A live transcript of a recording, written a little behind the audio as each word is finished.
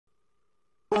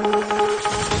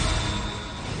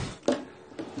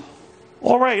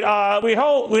right. We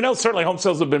know certainly home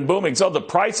sales have been booming. So the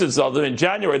prices of them in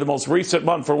January, the most recent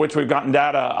month for which we've gotten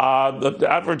data,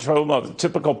 the average home, the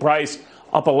typical price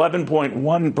up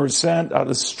 11.1%,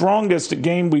 the strongest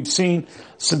gain we've seen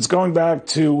since going back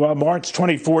to March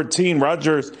 2014.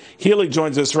 Rogers Healy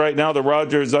joins us right now, the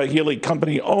Rogers Healy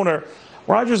company owner.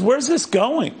 Rogers, where's this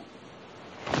going?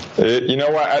 You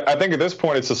know what? I think at this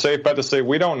point it's a safe bet to say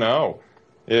we don't know.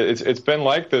 It's been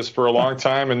like this for a long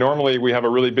time, and normally we have a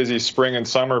really busy spring and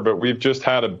summer, but we've just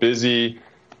had a busy,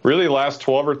 really last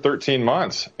 12 or 13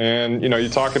 months. And, you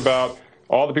talk about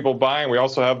all the people buying. We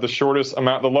also have the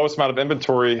lowest amount of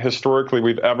inventory historically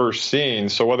we've ever seen.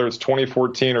 So whether it's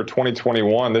 2014 or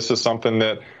 2021, this is something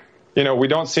that, we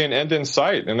don't see an end in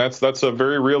sight. And that's a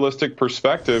very realistic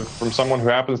perspective from someone who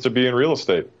happens to be in real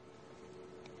estate.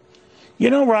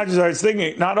 Rogers, I was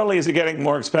thinking, not only is it getting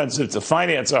more expensive to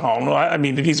finance a home, I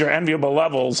mean, these are enviable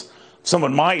levels,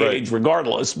 someone my age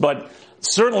regardless, but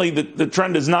certainly the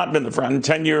trend has not been the trend.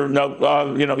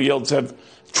 10-year yields have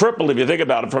tripled, if you think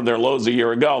about it, from their lows a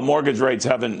year ago. Mortgage rates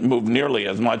haven't moved nearly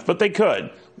as much, but they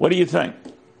could. What do you think?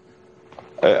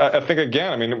 I think,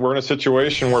 again, we're in a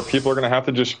situation where people are going to have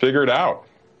to just figure it out.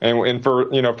 And for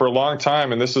a long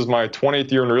time, and this is my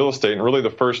 20th year in real estate, and really the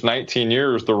first 19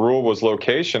 years, the rule was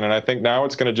location. And I think now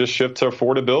it's going to just shift to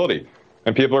affordability.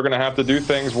 And people are going to have to do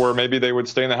things where maybe they would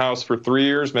stay in the house for 3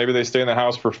 years, maybe they stay in the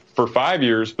house for 5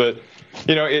 years. But,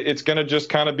 it's going to just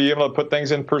kind of be able to put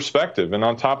things in perspective. And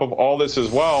on top of all this as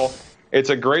well, it's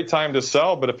a great time to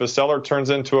sell. But if a seller turns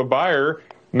into a buyer,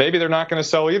 maybe they're not going to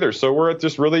sell either. So we're at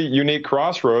this really unique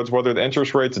crossroads. Whether the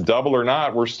interest rates double or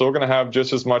not, we're still going to have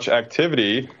just as much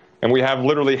activity. And we have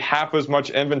literally half as much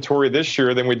inventory this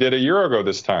year than we did a year ago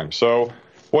this time. So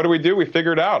what do? We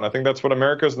figure it out. And I think that's what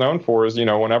America is known for is,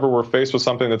 whenever we're faced with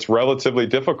something that's relatively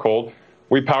difficult,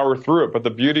 we power through it. But the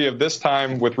beauty of this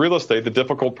time with real estate, the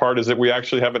difficult part is that we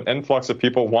actually have an influx of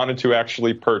people wanting to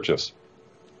actually purchase.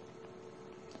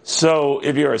 So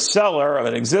if you're a seller of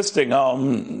an existing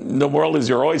home, the world is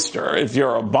your oyster. If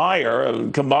you're a buyer,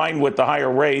 combined with the higher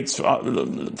rates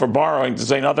for borrowing, to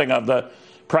say nothing of the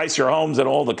price your homes and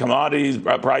all the commodities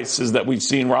prices that we've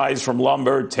seen rise from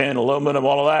lumber, tin, aluminum,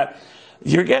 all of that,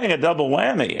 you're getting a double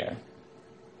whammy here.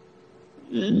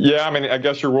 Yeah, I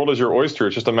guess your world is your oyster.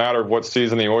 It's just a matter of what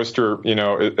season the oyster,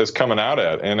 is coming out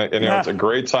at. And it's a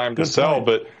great time to sell,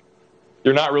 but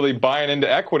you're not really buying into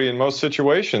equity in most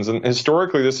situations. And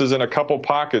historically, this is in a couple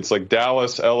pockets like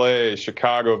Dallas, LA,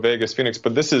 Chicago, Vegas, Phoenix,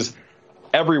 but this is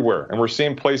everywhere. And we're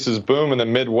seeing places boom in the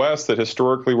Midwest that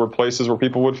historically were places where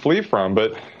people would flee from.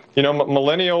 But,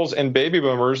 millennials and baby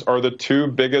boomers are the two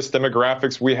biggest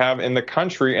demographics we have in the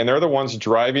country, and they're the ones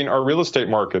driving our real estate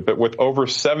market. But with over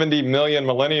 70 million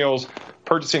millennials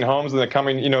purchasing homes in the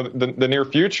coming, the near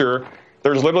future,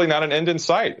 there's literally not an end in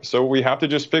sight. So we have to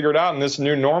just figure it out. And this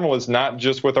new normal is not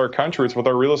just with our country, it's with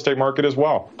our real estate market as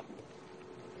well.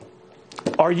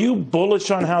 Are you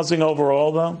bullish on housing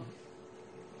overall, though?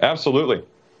 Absolutely.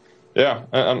 Yeah,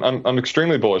 I'm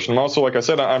extremely bullish. And also, like I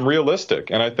said, I'm realistic.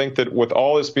 And I think that with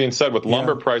all this being said, with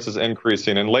lumber prices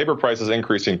increasing and labor prices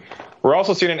increasing, we're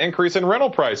also seeing an increase in rental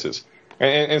prices.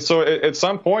 And so at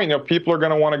some point, people are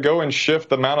going to want to go and shift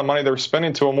the amount of money they're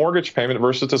spending to a mortgage payment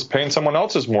versus just paying someone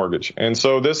else's mortgage. And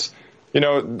so this,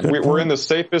 we're in the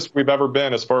safest we've ever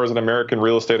been as far as an American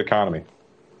real estate economy.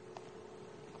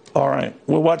 All right.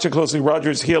 We'll watch it closely.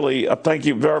 Rogers Healy, thank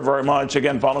you very, very much.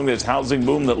 Again, following this housing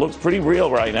boom that looks pretty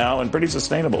real right now and pretty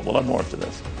sustainable. We'll have more after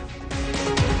this.